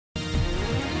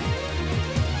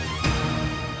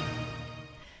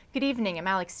Good evening, I'm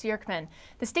Alex Dierckman.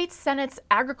 The state Senate's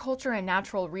Agriculture and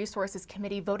Natural Resources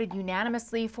Committee voted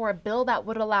unanimously for a bill that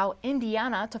would allow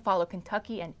Indiana to follow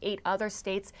Kentucky and 8 other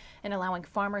states in allowing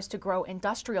farmers to grow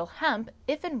industrial hemp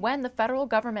if and when the federal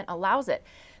government allows it.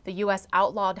 The U.S.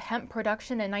 outlawed hemp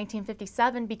production in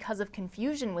 1957 because of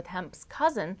confusion with hemp's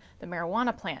cousin, the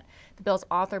marijuana plant. The bill's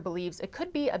author believes it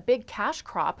could be a big cash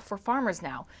crop for farmers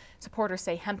now. Supporters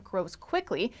say hemp grows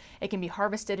quickly. It can be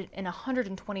harvested in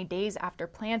 120 days after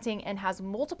planting and has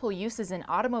multiple uses in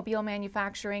automobile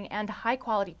manufacturing and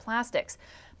high-quality plastics.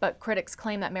 But critics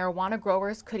claim that marijuana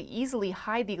growers could easily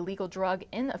hide the illegal drug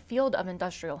in a field of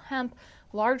industrial hemp,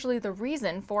 largely the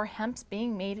reason for hemp's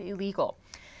being made illegal.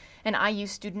 An IU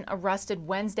student arrested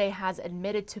Wednesday has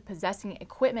admitted to possessing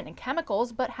equipment and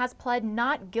chemicals, but has pled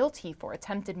not guilty for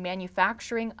attempted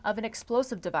manufacturing of an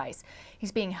explosive device.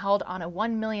 He's being held on a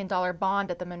 $1 million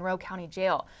bond at the Monroe County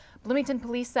Jail. Bloomington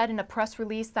police said in a press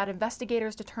release that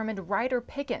investigators determined Ryder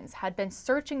Pickens had been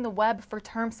searching the web for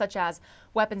terms such as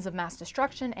weapons of mass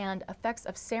destruction and effects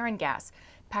of sarin gas.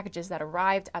 Packages that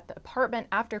arrived at the apartment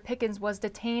after Pickens was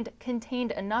detained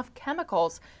contained enough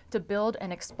chemicals to build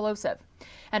an explosive.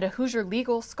 And a Hoosier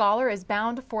legal scholar is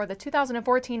bound for the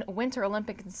 2014 Winter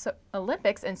Olympics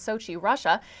in Sochi,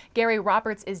 Russia. Gary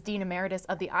Roberts is Dean Emeritus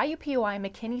of the IUPUI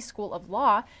McKinney School of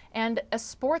Law and a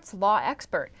sports law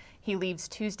expert. He leaves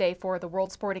Tuesday for the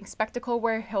World Sporting Spectacle,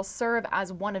 where he'll serve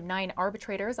as one of 9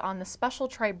 arbitrators on the special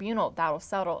tribunal that will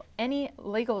settle any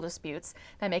legal disputes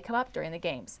that may come up during the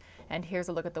games. And here's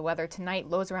a look at the weather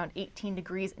tonight. Lows around 18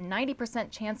 degrees,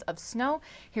 90% chance of snow.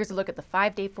 Here's a look at the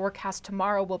 5-day forecast.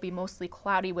 Tomorrow will be mostly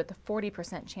cloudy with a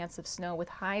 40% chance of snow with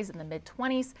highs in the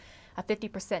mid-20s. A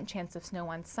 50% chance of snow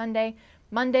on Sunday.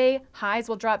 Monday, highs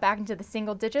will drop back into the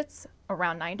single digits,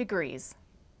 around 9 degrees.